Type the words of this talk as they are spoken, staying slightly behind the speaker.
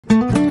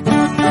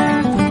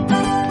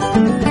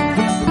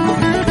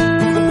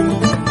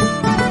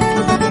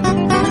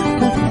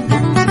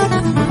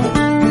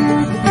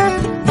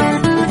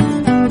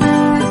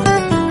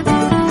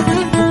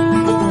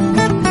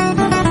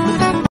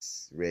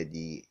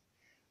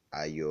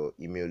your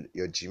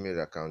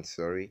Gmail account.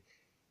 Sorry,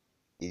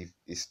 if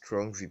a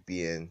strong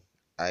VPN,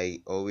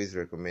 I always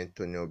recommend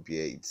Tunnel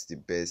Bear. It's the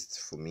best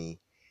for me,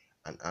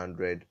 an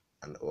Android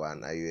and or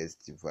an iOS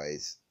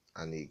device,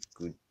 and a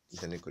good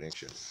internet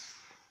connection.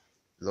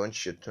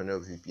 Launch your Tunnel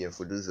VPN.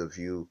 For those of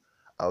you,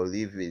 I'll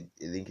leave a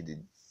link in the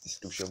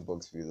description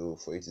box below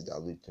for you to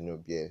download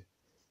Tunnel Bear.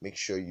 Make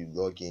sure you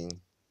log in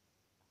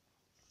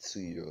to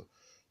your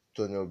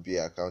Tunnel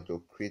Bear account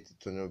or create a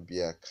Tunnel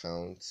Bear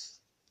account.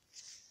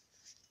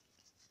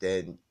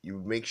 Then you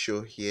make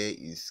sure here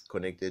is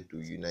connected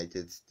to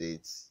United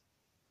States,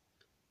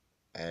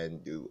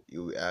 and you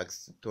will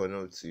ask to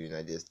tunnel to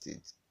United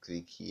States.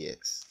 Click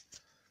yes.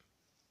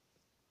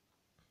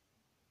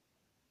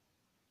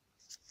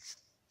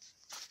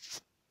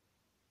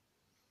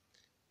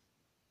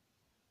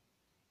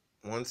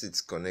 Once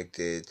it's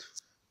connected,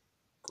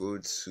 go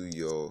to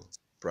your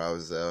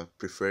browser,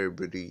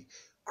 preferably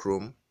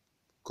Chrome,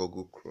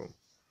 Google Chrome.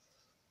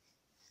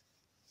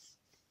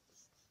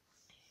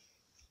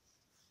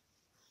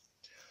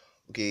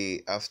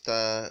 Okay,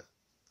 after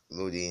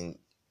loading,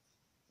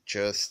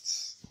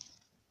 just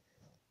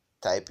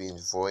type in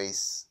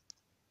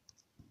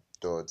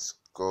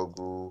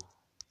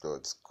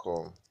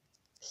voice.google.com.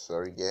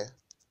 Sorry, yeah,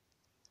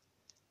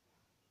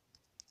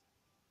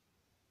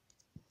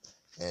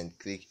 and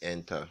click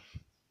enter.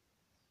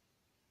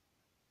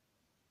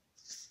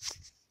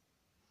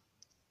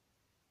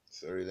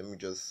 Sorry, I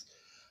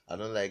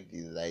don't like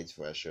the light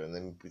version.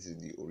 Let me put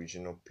in the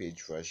original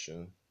page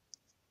version.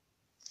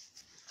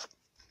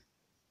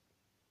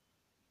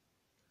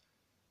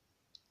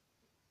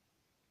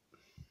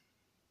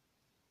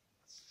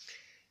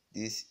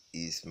 This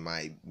is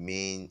my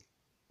main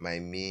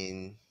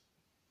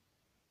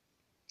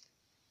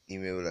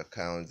email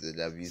account that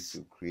I've used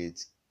to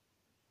create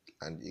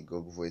and a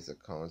Google Voice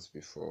account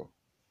before.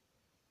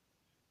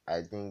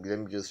 I think let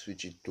me just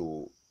switch it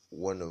to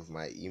one of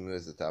my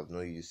emails that I've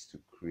not used to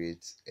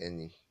create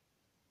any.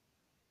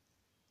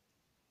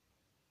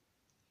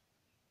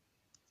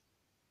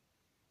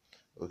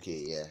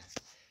 Okay, yeah,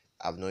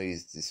 I've not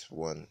used this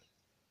one.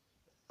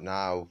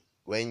 Now,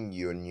 when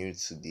you're new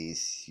to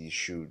this, you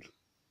should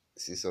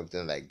see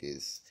something like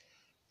this: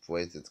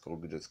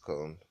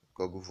 voice.google.com,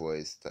 Google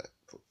Voice.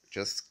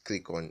 Just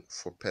click on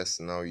for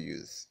personal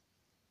use.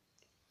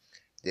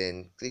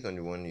 Then click on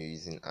the one you're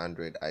using,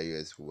 Android,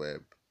 iOS,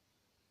 web.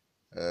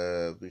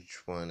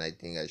 Which one? I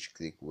think I should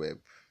click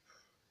web.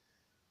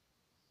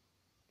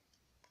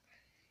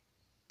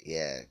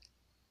 Yeah,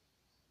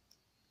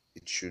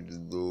 it should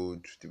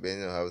load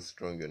depending on how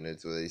strong your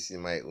network. You see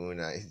my own,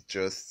 it's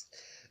just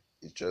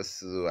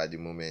slow at the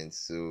moment,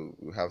 so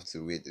we have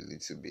to wait a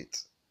little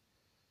bit.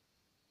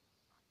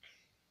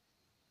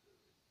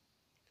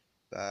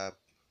 Uh,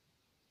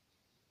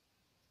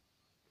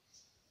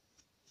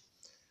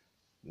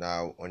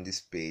 Now on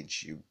this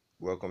page, you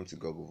welcome to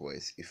Google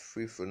Voice, a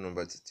free phone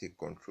number to take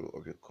control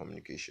of your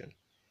communication.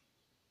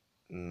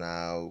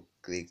 Now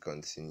click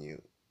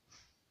continue.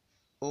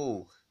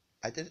 Oh,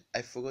 I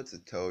forgot to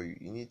tell you,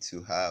 you need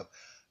to have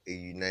a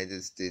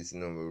United States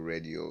number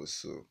ready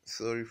also.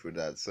 Sorry for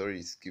that. Sorry,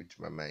 it skipped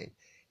my mind.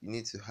 You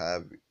need to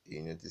have a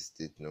United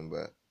States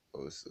number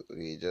also.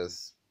 Okay,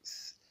 just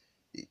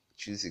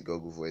choose a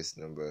Google Voice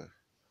number.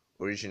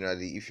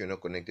 Originally, if you're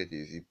not connected to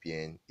a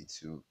VPN, it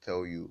will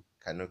tell you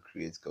cannot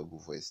create Google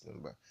Voice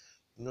number.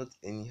 Not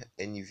any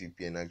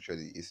VPN,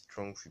 actually, a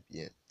strong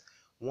VPN.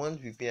 One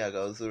VPN I can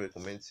also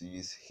recommend to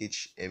use,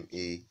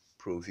 HMA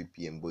Pro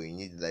VPN, but you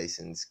need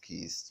license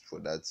keys for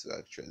that to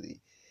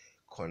actually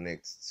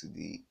connect to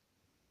the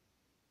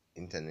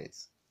internet.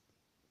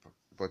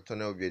 But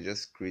Tunnel Bear,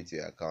 just create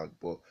your account.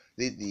 But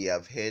lately,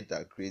 I've heard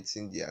that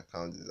creating the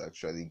account is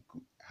actually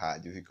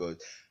hard,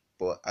 difficult.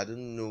 But I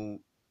don't know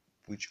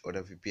which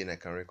other VPN I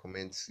can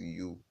recommend to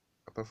you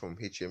apart from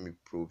HMA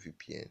Pro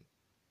VPN.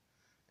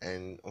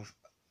 And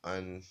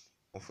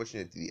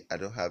unfortunately, I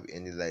don't have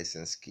any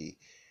license key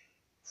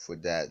for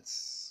that.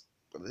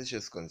 But let's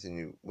just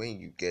continue. When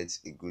you get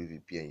a good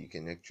VPN, you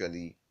can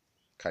actually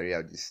carry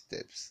out these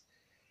steps.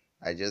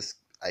 I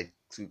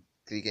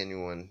click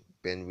anyone,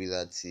 Ben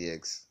Wheeler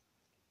TX.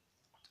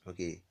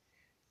 Okay,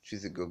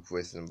 choose a Google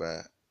Voice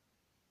number.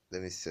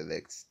 Let me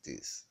select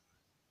this.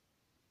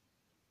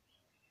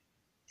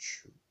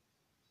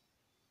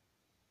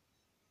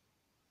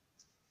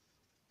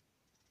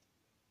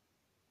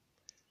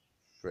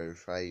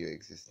 Verify your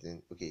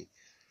existing. Okay,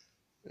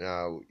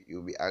 now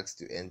you'll be asked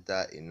to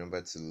enter a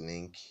number to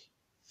link.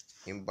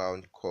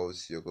 Inbound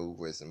calls to your Google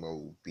Voice number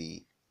will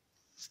be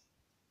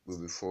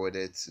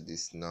forwarded to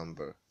this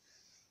number.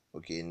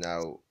 Okay,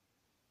 now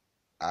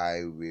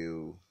I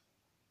will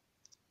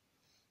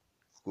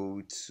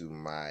go to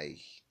my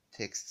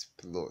Text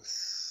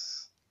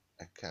Plus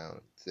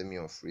account. Let me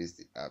unfreeze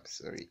the app.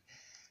 Sorry,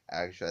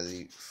 I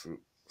actually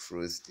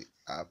froze the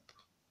app.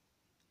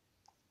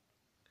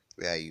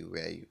 Where are you?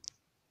 Where are you?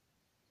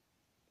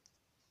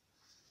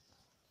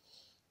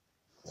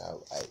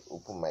 Now I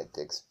open my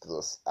Text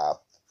Plus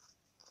app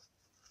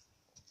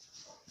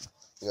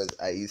because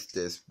I use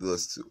Text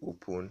Plus to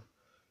open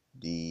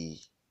the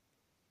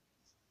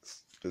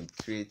to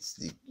create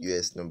the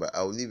US number.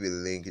 I'll leave a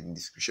link in the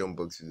description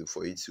box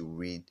for you to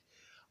read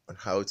on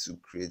how to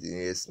create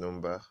the US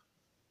number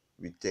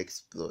with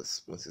text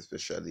plus, most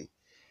especially.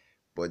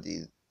 But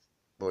the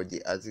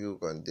article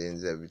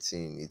contains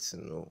everything you need to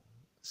know.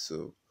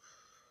 So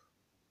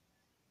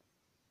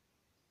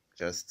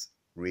just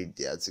read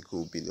the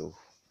article below.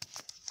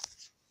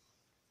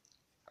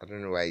 I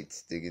don't know why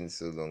it's taking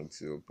so long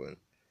to open.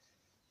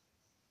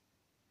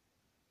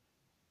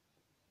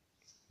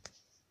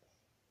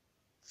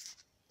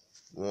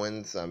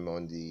 Once I'm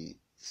on the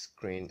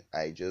screen,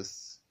 I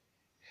just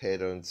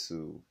head on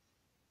to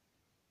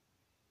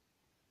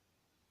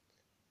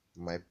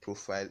my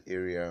profile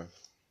area.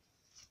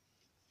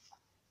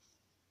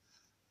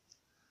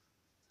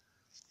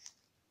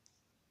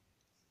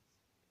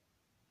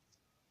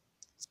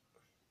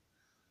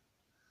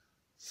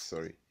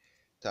 Sorry,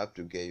 tap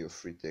to get your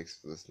free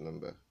text plus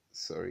number.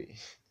 Sorry.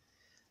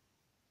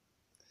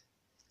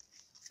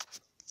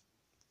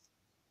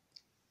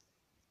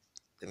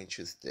 Let me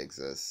choose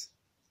Texas.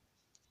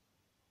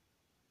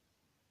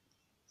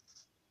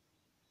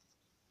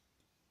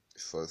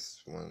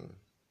 First one,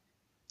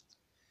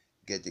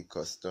 get a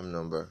custom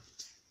number.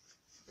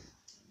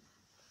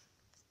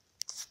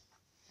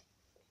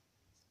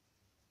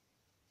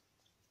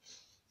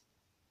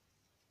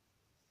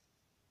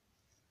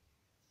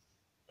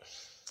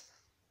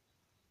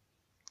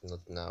 Not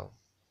now.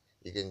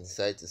 You can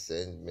decide to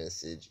send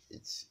message.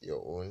 It's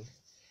your own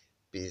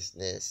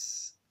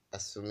business.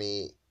 As for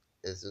me,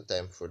 there's no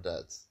time for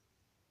that.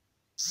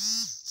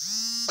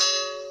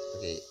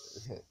 Okay.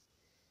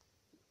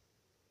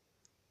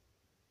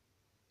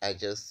 I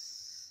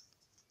just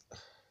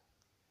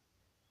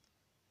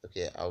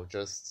I'll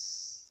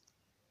just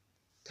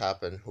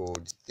tap and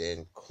hold,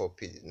 then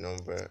copy the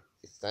number.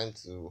 It's time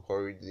to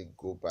hurriedly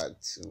go back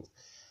to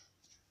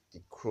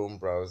the Chrome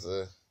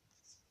browser.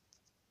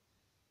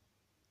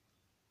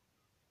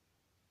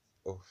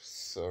 Oh,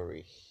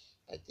 sorry.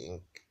 I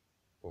think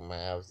we might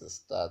have to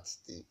start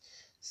the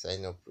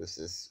sign up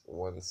process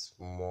once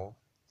more.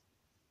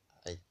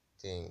 I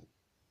think.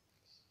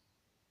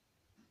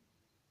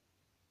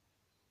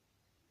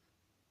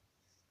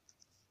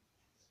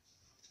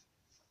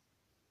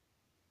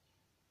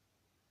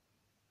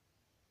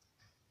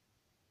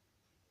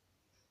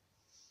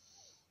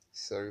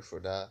 Sorry for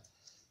that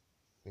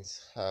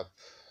mishap.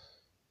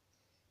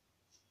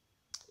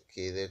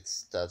 Okay, let's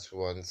start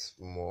once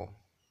more.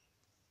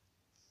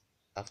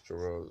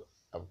 After all,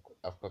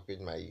 I've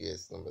copied my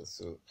US number,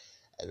 so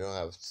I don't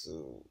have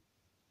to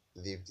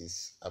leave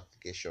this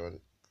application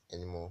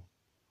anymore.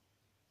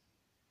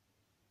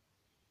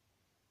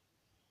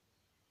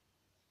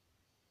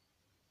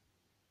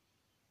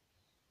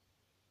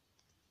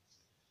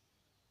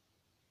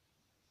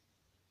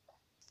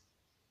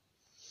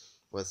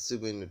 We're still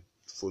going to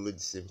follow the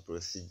same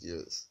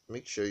procedures.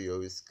 Make sure you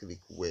always click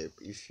web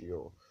if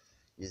you're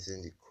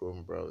using the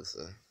Chrome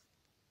browser.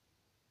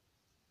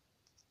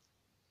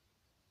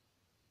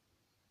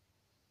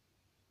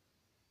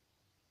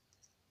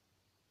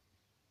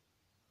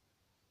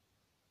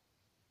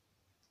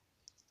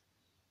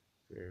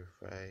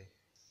 Verify.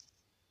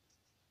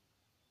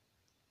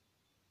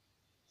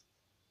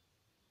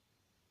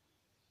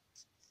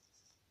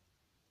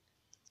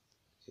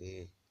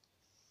 Okay.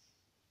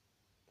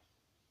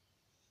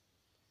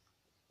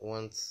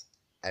 Once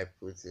I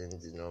put in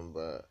the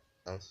number,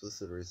 I'm supposed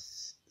to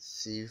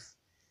receive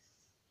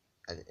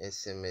an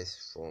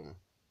SMS from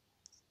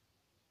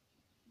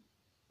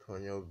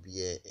Tonyo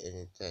Beer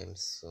anytime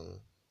soon.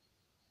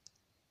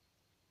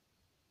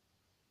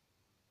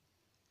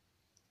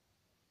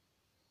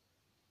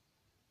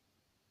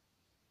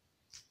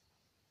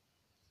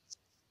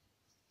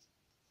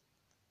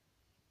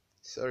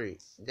 Sorry,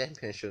 did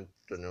I mention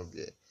Tonyo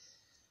Beer?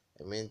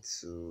 I meant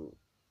to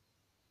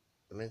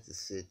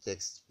say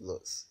text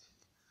plus.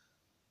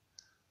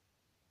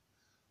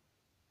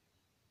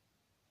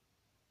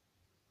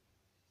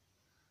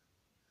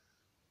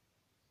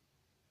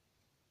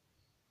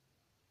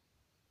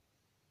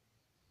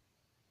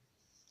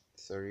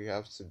 Sorry, you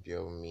have to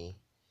bear with me.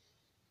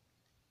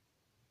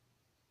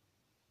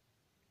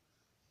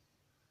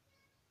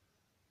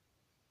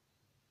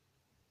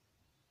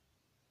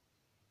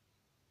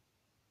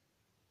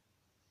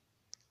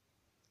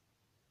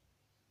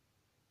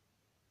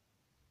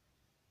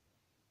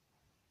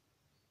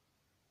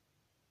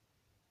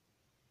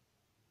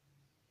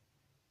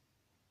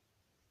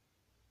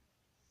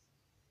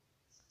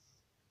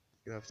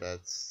 You have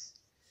that.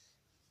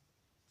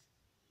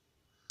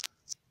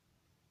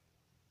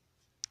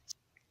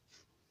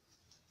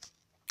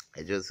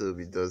 I just hope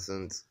it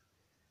doesn't.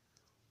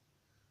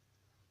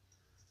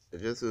 I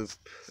just hope.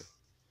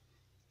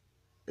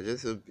 I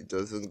just hope it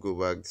doesn't go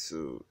back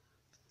to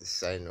the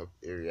sign up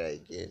area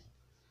again.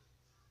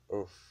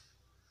 Oh.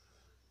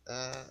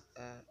 Uh,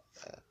 uh,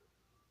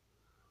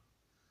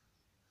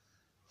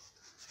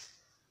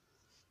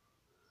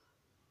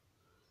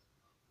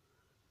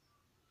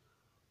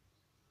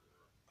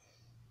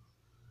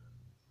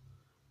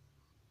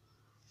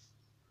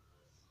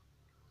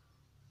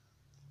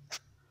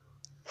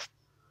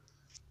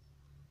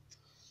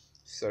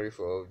 sorry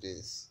for all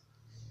this.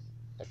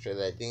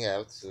 Actually, I think I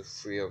have to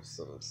free up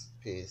some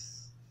space.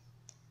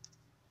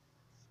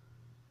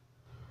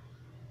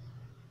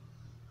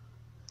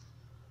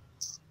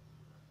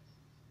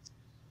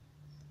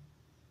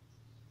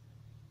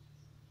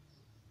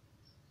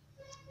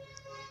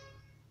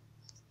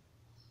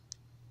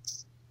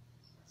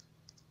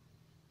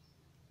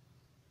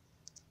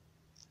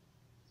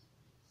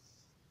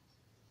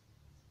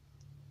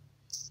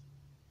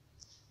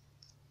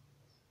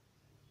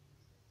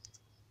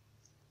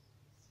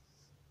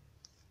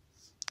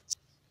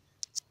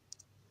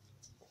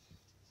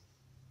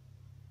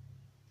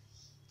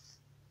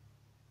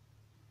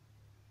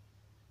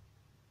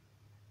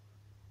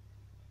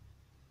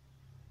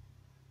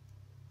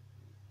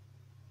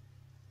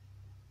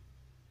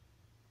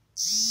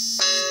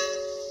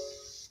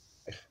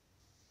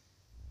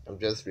 I'm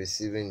just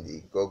receiving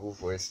the Google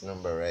Voice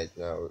number right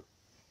now.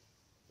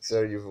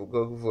 Sorry for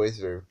Google Voice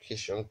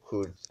verification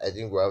code. I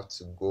think we'll have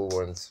to go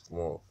once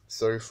more.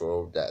 Sorry for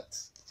all that.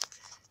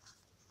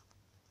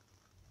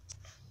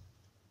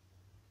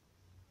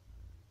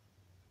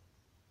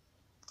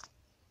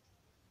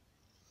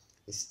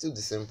 It's still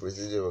the same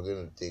procedure we're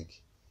going to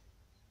take.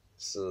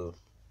 So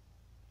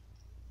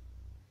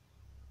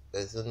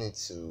there's no need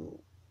to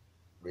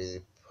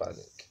really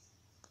panic.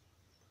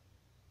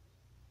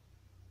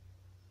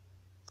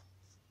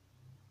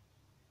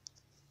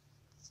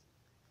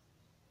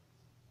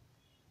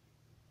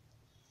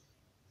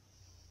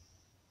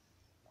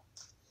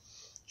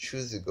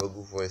 Choose the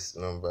Google Voice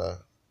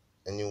number,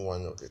 any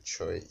one of your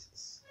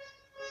choice.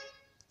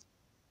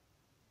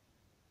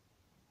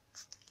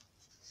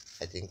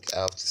 I think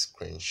I have to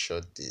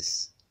screenshot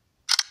this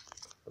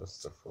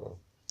first of all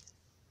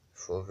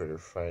before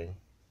verifying.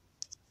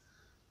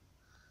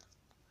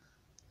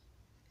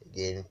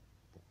 Again,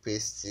 you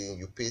paste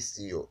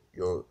in your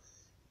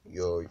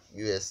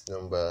US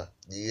number.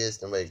 The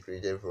US number is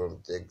created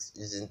from text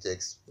using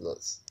text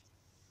plus.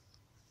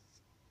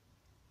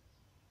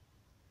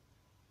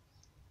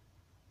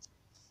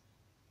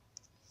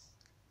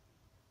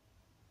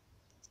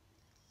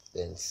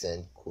 Then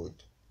send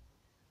code.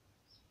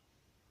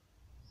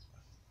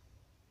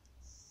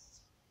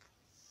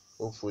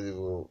 Hopefully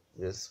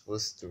we're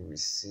supposed to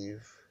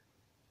receive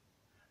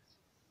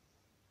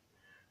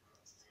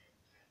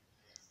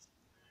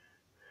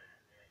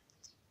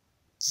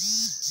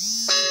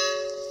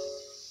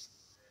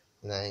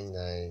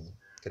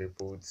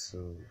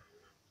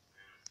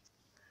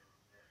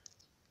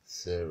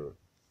 9922220.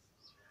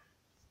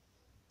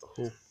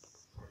 Hope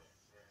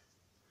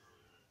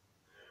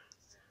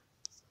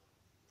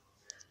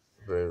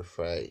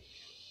verify.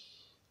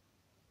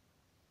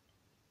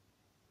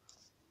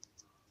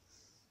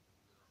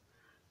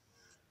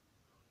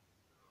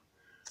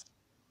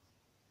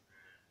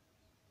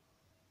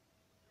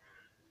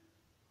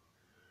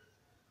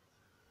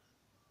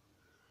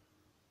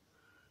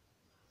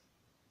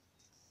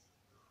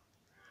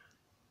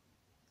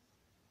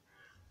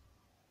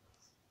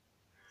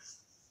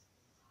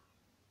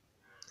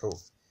 Oh,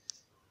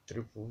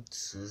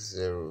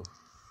 3220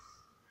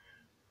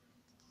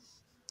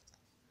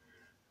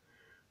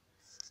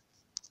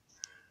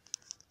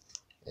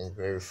 and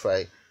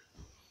verify.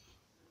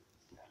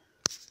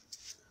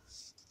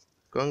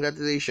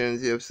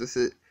 Congratulations,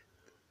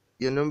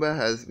 your number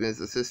has been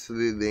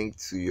successfully linked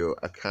to your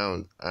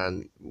account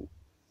and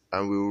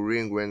will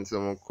ring when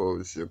someone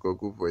calls your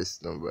Google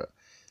Voice number.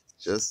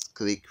 Just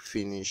click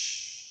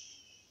finish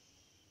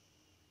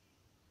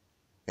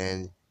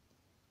and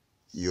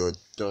you're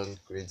done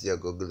creating your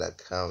Google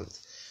account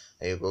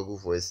and your Google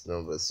Voice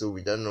number. So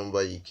with that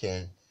number you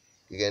can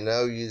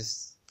now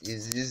use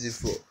it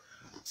for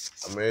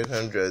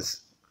American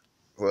dress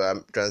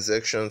for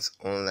transactions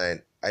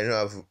online. I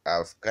know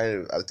I've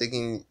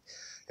taken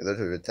a lot of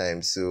your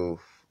time, so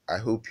I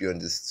hope you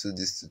understood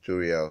this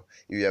tutorial.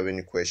 If you have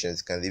any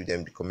questions, you can leave them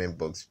in the comment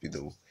box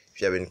below.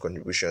 If you have any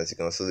contributions, you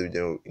can also leave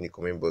them in the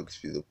comment box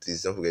below.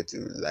 Please don't forget to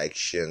like,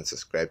 share, and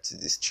subscribe to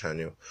this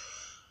channel.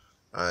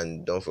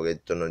 And don't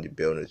forget to turn on the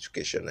bell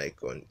notification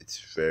icon. It's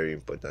very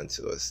important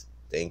to us.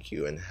 Thank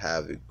you and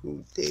have a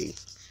good day.